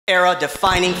era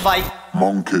defining fight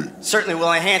Monkey certainly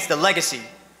will enhance the legacy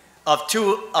of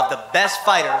two of the best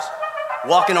fighters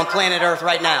walking on planet Earth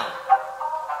right now,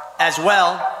 as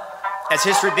well as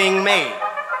history being made.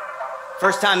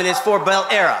 First time in this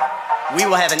four-belt era, we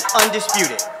will have an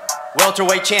undisputed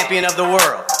welterweight champion of the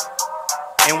world,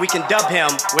 and we can dub him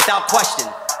without question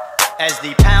as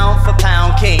the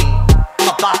pound-for-pound king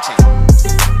of boxing.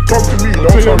 Talk to me, don't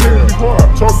tell your nigga to be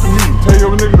quiet. Talk to me. Tell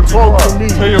your nigga to talk to me.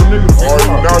 Tell your nigga to be quiet.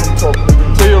 Alright, now you talking to me.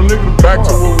 Tell your nigga to back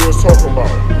to what we was talking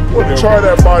about. What, try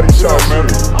that body shot, man.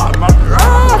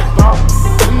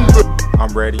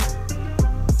 I'm ready.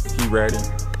 He ready.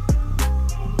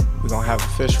 We're gonna have a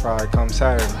fish fry come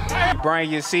Saturday. Bring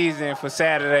your season for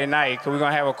Saturday night, because we're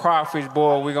gonna have a crawfish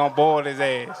boil. We're gonna boil his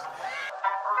ass.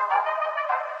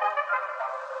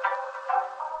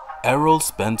 Errol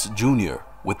Spence Jr.,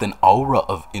 with an aura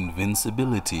of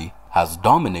invincibility, has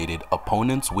dominated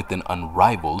opponents with an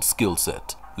unrivaled skill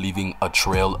set, leaving a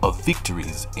trail of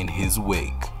victories in his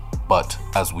wake. But,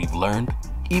 as we've learned,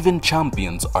 even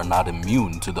champions are not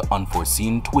immune to the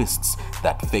unforeseen twists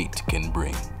that fate can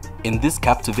bring. In this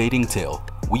captivating tale,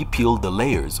 we peel the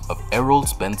layers of Errol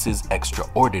Spence's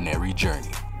extraordinary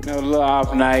journey. You know, a little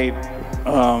off night.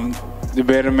 The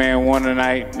better man won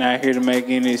tonight. Not here to make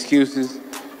any excuses.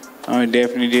 I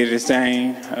definitely did the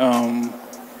same.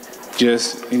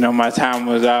 Just, you know, my time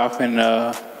was off, and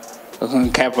I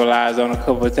couldn't capitalize on a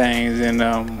couple of things, and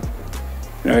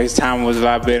you know, his time was a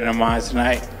lot better than mine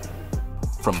tonight.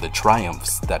 From the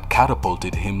triumphs that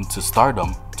catapulted him to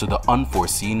stardom to the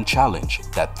unforeseen challenge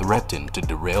that threatened to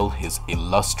derail his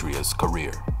illustrious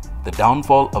career, the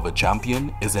downfall of a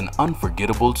champion is an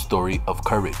unforgettable story of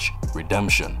courage,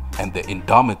 redemption, and the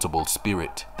indomitable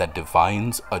spirit that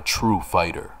defines a true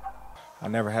fighter. I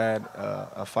never had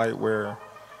a fight where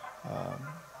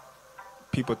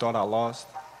people thought I lost.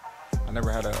 I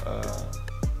never had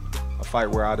a fight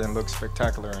where I didn't look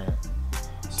spectacular in.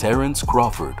 Terrence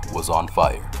Crawford was on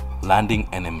fire, landing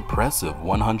an impressive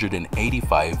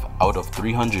 185 out of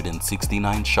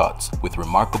 369 shots with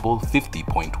remarkable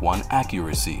 50.1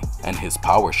 accuracy, and his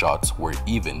power shots were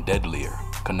even deadlier,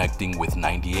 connecting with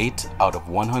 98 out of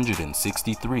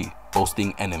 163,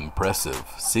 boasting an impressive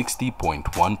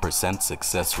 60.1%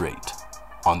 success rate.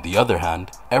 On the other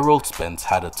hand, Errol Spence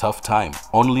had a tough time,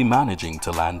 only managing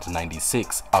to land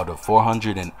 96 out of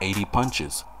 480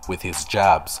 punches, with his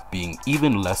jabs being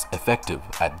even less effective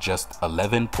at just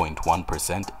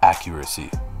 11.1% accuracy.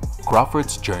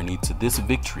 Crawford's journey to this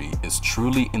victory is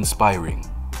truly inspiring.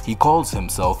 He calls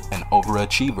himself an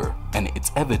overachiever, and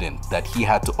it's evident that he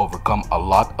had to overcome a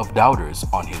lot of doubters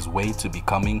on his way to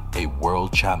becoming a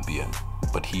world champion.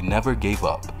 But he never gave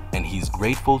up, and he's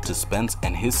grateful to Spence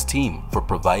and his team for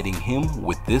providing him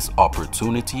with this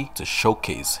opportunity to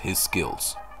showcase his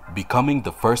skills. Becoming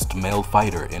the first male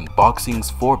fighter in boxing's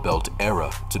four-belt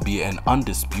era to be an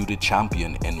undisputed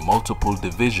champion in multiple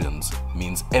divisions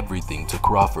means everything to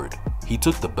Crawford. He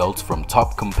took the belts from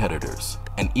top competitors,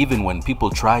 and even when people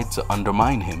tried to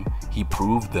undermine him, he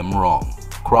proved them wrong.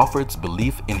 Crawford's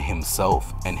belief in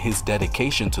himself and his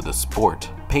dedication to the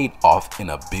sport paid off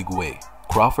in a big way.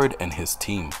 Crawford and his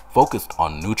team focused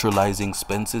on neutralizing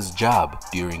Spence's jab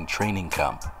during training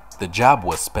camp. The jab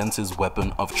was Spence's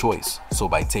weapon of choice, so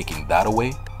by taking that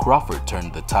away, Crawford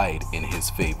turned the tide in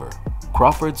his favor.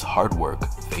 Crawford's hard work,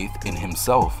 faith in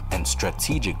himself, and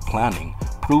strategic planning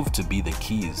proved to be the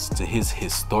keys to his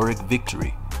historic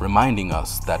victory, reminding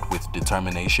us that with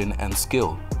determination and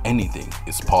skill, anything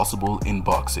is possible in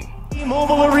boxing.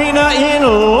 T-Mobile Arena in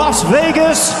Las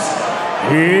Vegas,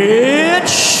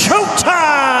 it's showtime!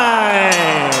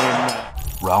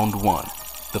 Round 1.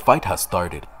 The fight has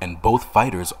started, and both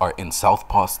fighters are in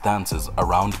southpaw stances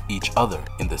around each other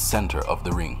in the center of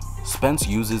the ring. Spence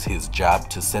uses his jab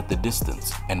to set the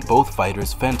distance, and both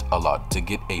fighters feint a lot to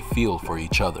get a feel for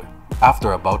each other.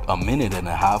 After about a minute and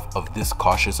a half of this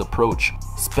cautious approach,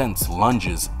 Spence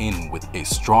lunges in with a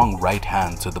strong right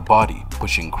hand to the body,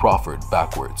 pushing Crawford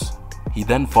backwards. He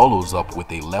then follows up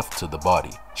with a left to the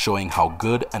body, showing how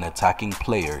good an attacking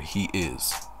player he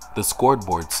is. The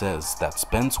scoreboard says that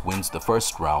Spence wins the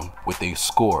first round with a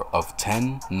score of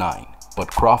 10-9,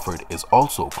 but Crawford is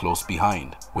also close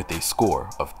behind with a score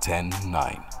of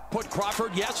 10-9. Put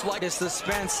Crawford, yes, like it's the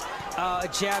Spence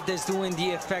jab that's doing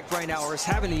the effect right now, or is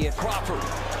having the effect. Crawford,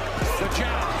 the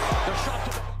jab, the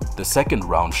shot. The second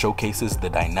round showcases the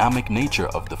dynamic nature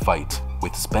of the fight,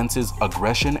 with Spence's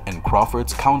aggression and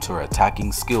Crawford's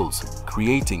counter-attacking skills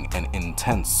creating an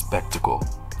intense spectacle.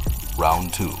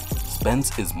 Round 2.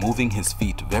 Spence is moving his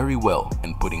feet very well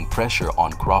and putting pressure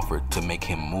on Crawford to make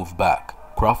him move back.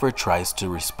 Crawford tries to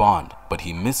respond, but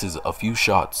he misses a few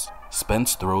shots.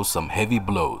 Spence throws some heavy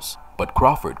blows, but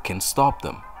Crawford can stop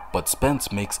them. But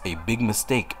Spence makes a big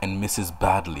mistake and misses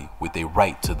badly with a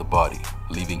right to the body,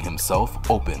 leaving himself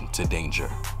open to danger.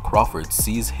 Crawford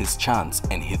sees his chance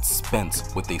and hits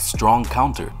Spence with a strong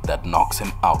counter that knocks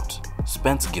him out.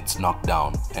 Spence gets knocked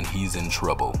down and he's in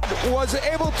trouble. Was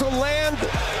able to land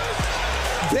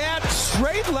that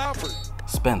straight left.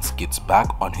 Spence gets back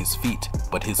on his feet,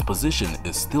 but his position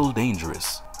is still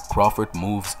dangerous. Crawford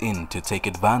moves in to take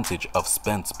advantage of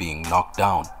Spence being knocked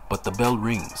down, but the bell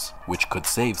rings, which could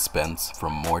save Spence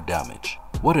from more damage.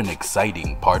 What an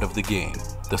exciting part of the game.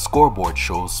 The scoreboard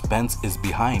shows Spence is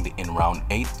behind in round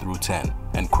 8 through 10,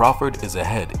 and Crawford is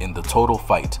ahead in the total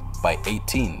fight by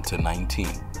 18 to 19.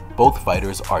 Both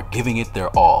fighters are giving it their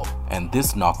all, and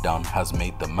this knockdown has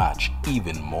made the match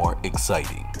even more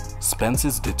exciting.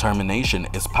 Spence's determination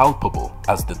is palpable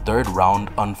as the third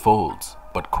round unfolds,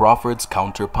 but Crawford's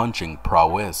counter-punching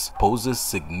prowess poses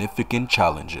significant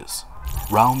challenges.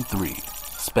 Round 3.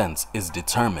 Spence is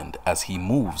determined as he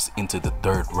moves into the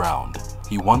third round.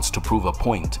 He wants to prove a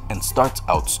point and starts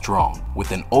out strong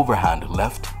with an overhand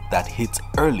left that hits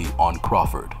early on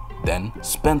Crawford. Then,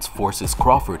 Spence forces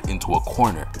Crawford into a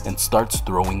corner and starts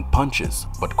throwing punches,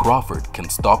 but Crawford can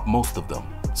stop most of them.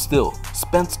 Still,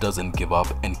 Spence doesn't give up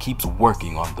and keeps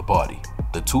working on the body.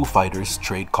 The two fighters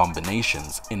trade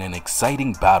combinations in an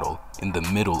exciting battle in the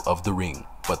middle of the ring,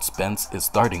 but Spence is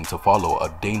starting to follow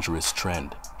a dangerous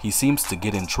trend. He seems to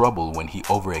get in trouble when he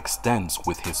overextends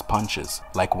with his punches,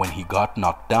 like when he got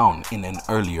knocked down in an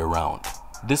earlier round.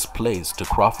 This plays to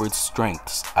Crawford's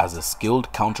strengths as a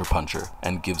skilled counterpuncher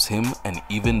and gives him an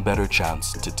even better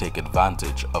chance to take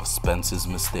advantage of Spence's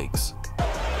mistakes.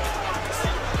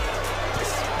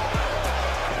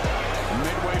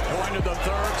 Midway point of the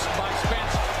third by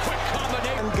Spence. Quick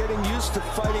combination. Getting used to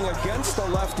fighting against the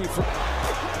lefty.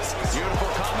 Beautiful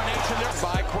combination there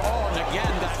by Crawford. And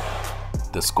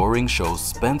again, the scoring shows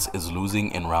Spence is losing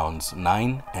in rounds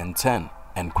 9 and 10.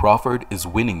 And Crawford is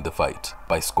winning the fight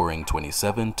by scoring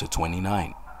 27 to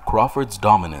 29. Crawford's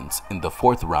dominance in the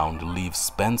fourth round leaves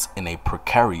Spence in a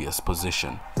precarious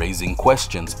position, raising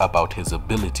questions about his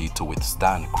ability to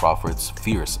withstand Crawford's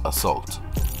fierce assault.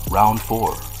 Round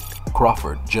 4.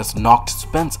 Crawford just knocked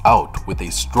Spence out with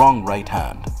a strong right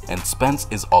hand, and Spence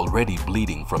is already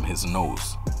bleeding from his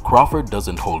nose. Crawford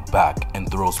doesn't hold back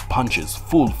and throws punches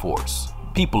full force.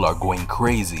 People are going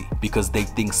crazy because they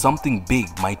think something big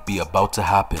might be about to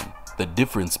happen. The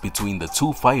difference between the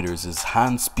two fighters'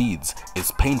 hand speeds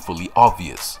is painfully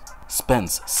obvious.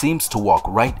 Spence seems to walk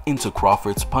right into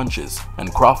Crawford's punches,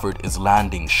 and Crawford is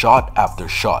landing shot after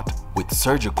shot with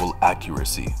surgical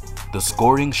accuracy. The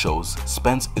scoring shows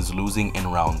Spence is losing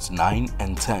in rounds 9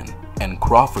 and 10, and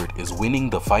Crawford is winning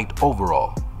the fight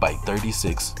overall by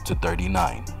 36 to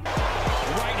 39.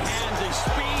 right-handed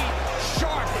speed,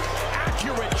 sharp,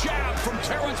 accurate jab from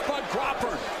Terrence Bud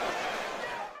Crawford.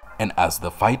 And as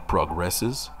the fight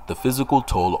progresses, the physical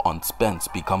toll on Spence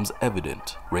becomes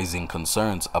evident, raising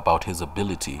concerns about his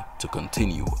ability to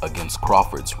continue against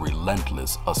Crawford's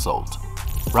relentless assault.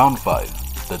 Round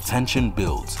 5. The tension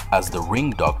builds as the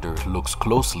ring doctor looks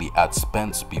closely at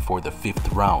Spence before the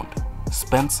 5th round.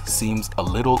 Spence seems a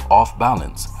little off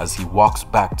balance as he walks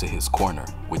back to his corner,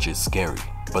 which is scary.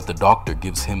 But the doctor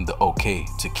gives him the okay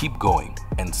to keep going,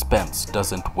 and Spence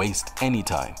doesn't waste any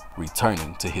time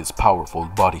returning to his powerful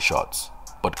body shots.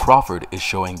 But Crawford is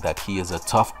showing that he is a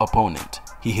tough opponent.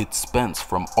 He hits Spence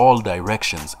from all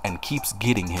directions and keeps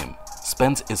getting him.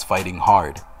 Spence is fighting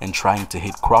hard and trying to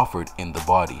hit Crawford in the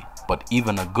body, but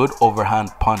even a good overhand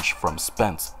punch from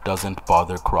Spence doesn't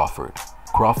bother Crawford.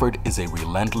 Crawford is a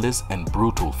relentless and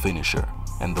brutal finisher,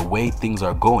 and the way things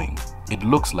are going, it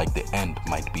looks like the end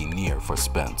might be near for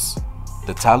Spence.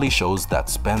 The tally shows that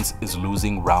Spence is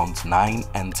losing rounds 9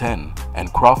 and 10,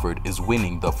 and Crawford is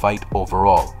winning the fight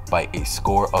overall by a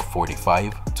score of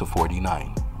 45 to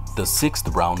 49. The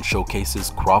 6th round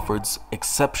showcases Crawford's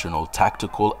exceptional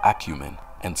tactical acumen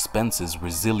and Spence's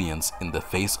resilience in the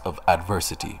face of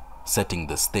adversity, setting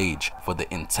the stage for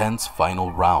the intense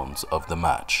final rounds of the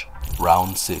match.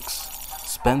 Round 6.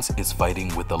 Spence is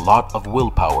fighting with a lot of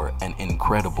willpower and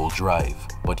incredible drive,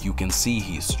 but you can see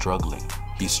he's struggling.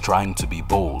 He's trying to be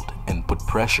bold and put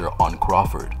pressure on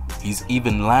Crawford. He's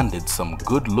even landed some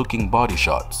good-looking body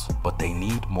shots, but they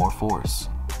need more force.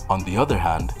 On the other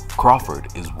hand, Crawford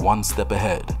is one step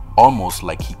ahead, almost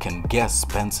like he can guess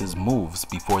Spence's moves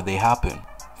before they happen.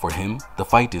 For him, the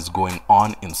fight is going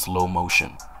on in slow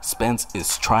motion. Spence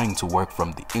is trying to work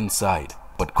from the inside,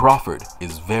 but Crawford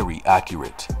is very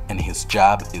accurate, and his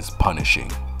jab is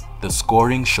punishing. The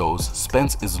scoring shows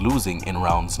Spence is losing in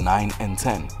rounds 9 and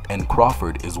 10, and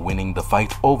Crawford is winning the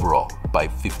fight overall by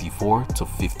 54 to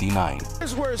 59.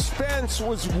 Here's where Spence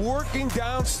was working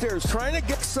downstairs, trying to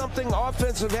get something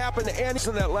offensive happen to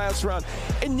Anderson in that last round,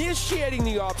 initiating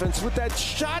the offense with that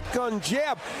shotgun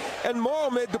jab, and Morrow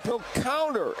made the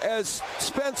counter as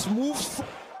Spence moves.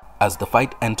 As the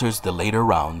fight enters the later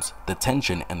rounds, the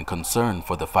tension and concern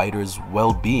for the fighters'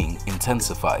 well-being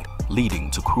intensify, leading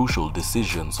to crucial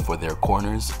decisions for their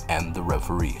corners and the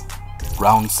referee.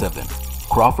 Round 7.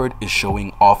 Crawford is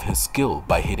showing off his skill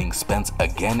by hitting Spence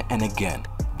again and again.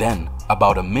 Then,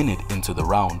 about a minute into the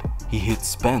round, he hits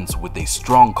Spence with a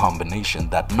strong combination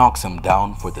that knocks him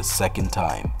down for the second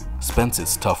time. Spence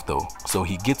is tough though, so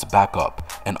he gets back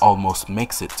up and almost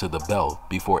makes it to the bell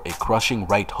before a crushing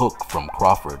right hook from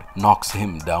Crawford knocks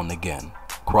him down again.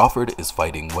 Crawford is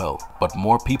fighting well, but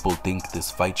more people think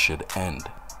this fight should end.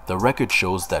 The record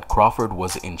shows that Crawford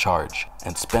was in charge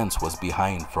and Spence was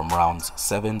behind from rounds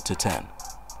 7 to 10.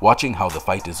 Watching how the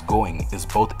fight is going is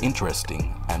both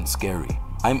interesting and scary.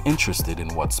 I'm interested in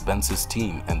what Spence's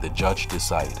team and the judge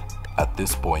decide. At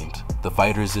this point, the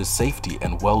fighters' safety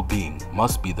and well-being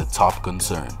must be the top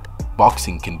concern.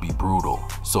 Boxing can be brutal,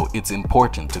 so it's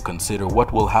important to consider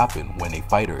what will happen when a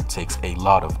fighter takes a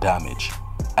lot of damage.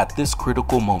 At this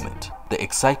critical moment, the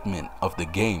excitement of the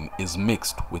game is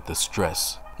mixed with the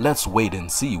stress. Let's wait and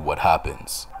see what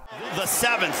happens. The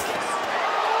 7th.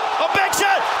 A big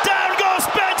shot! Down goes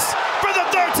Spence for the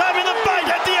 3rd time in the fight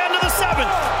at the end of the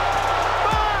 7th.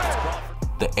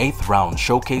 The 8th round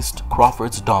showcased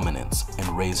Crawford's dominance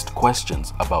and raised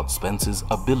questions about Spence's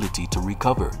ability to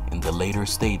recover in the later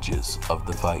stages of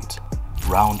the fight.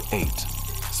 Round 8.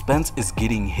 Spence is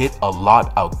getting hit a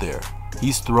lot out there.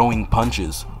 He's throwing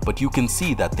punches, but you can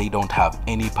see that they don't have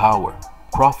any power.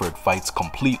 Crawford fights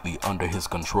completely under his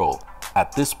control.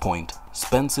 At this point,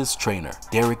 Spence's trainer,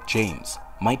 Derek James,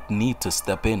 might need to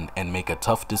step in and make a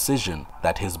tough decision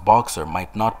that his boxer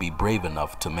might not be brave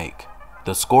enough to make.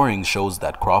 The scoring shows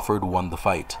that Crawford won the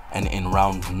fight, and in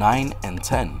round 9 and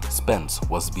 10, Spence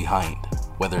was behind.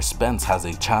 Whether Spence has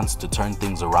a chance to turn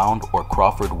things around or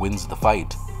Crawford wins the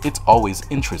fight, it's always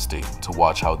interesting to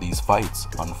watch how these fights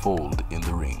unfold in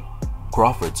the ring.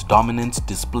 Crawford's dominant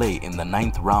display in the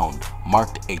 9th round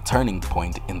marked a turning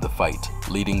point in the fight,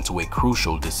 leading to a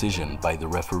crucial decision by the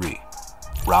referee.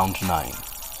 Round 9.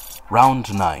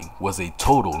 Round 9 was a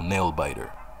total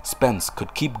nail-biter. Spence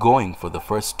could keep going for the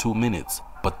first 2 minutes,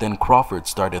 but then Crawford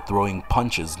started throwing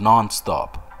punches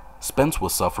non-stop. Spence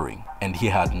was suffering, and he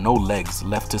had no legs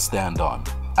left to stand on.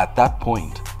 At that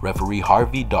point, referee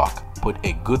Harvey Dock put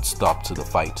a good stop to the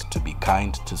fight to be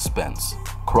kind to Spence.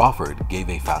 Crawford gave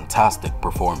a fantastic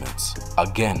performance,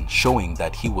 again showing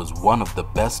that he was one of the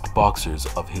best boxers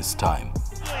of his time.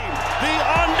 The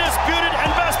undisputed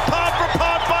and best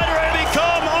pound-for-pound fighter and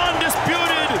become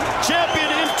undisputed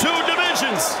champion in 2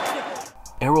 divisions.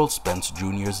 Errol Spence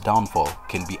Jr.'s downfall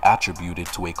can be attributed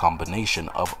to a combination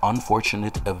of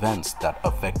unfortunate events that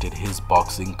affected his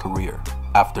boxing career.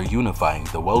 After unifying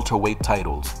the welterweight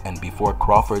titles and before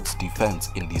Crawford's defense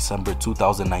in December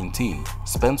 2019,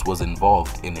 Spence was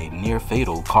involved in a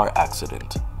near-fatal car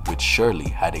accident, which surely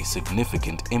had a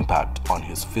significant impact on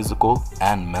his physical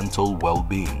and mental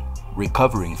well-being.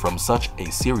 Recovering from such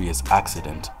a serious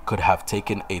accident could have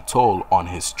taken a toll on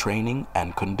his training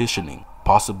and conditioning,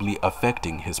 possibly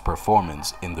affecting his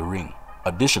performance in the ring.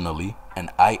 Additionally, an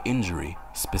eye injury,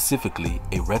 specifically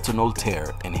a retinal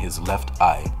tear in his left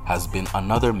eye, has been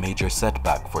another major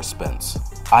setback for Spence.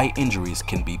 Eye injuries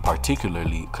can be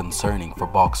particularly concerning for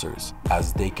boxers,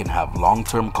 as they can have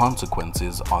long-term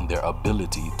consequences on their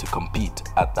ability to compete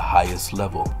at the highest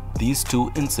level. These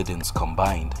 2 incidents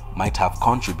combined might have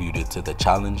contributed to the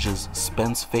challenges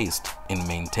Spence faced in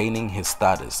maintaining his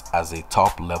status as a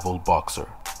top-level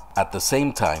boxer. At the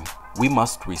same time, we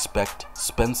must respect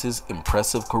Spence's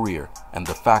impressive career and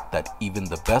the fact that even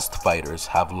the best fighters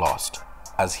have lost.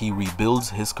 As he rebuilds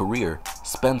his career,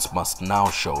 Spence must now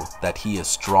show that he is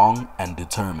strong and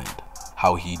determined.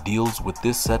 How he deals with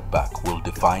this setback will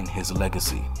define his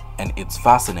legacy, and it's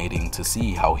fascinating to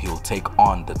see how he'll take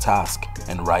on the task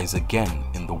and rise again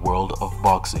in the world of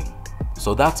boxing.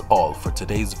 So that's all for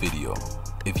today's video.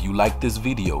 If you like this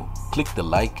video, click the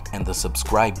like and the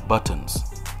subscribe buttons.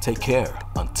 Take care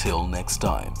until next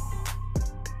time.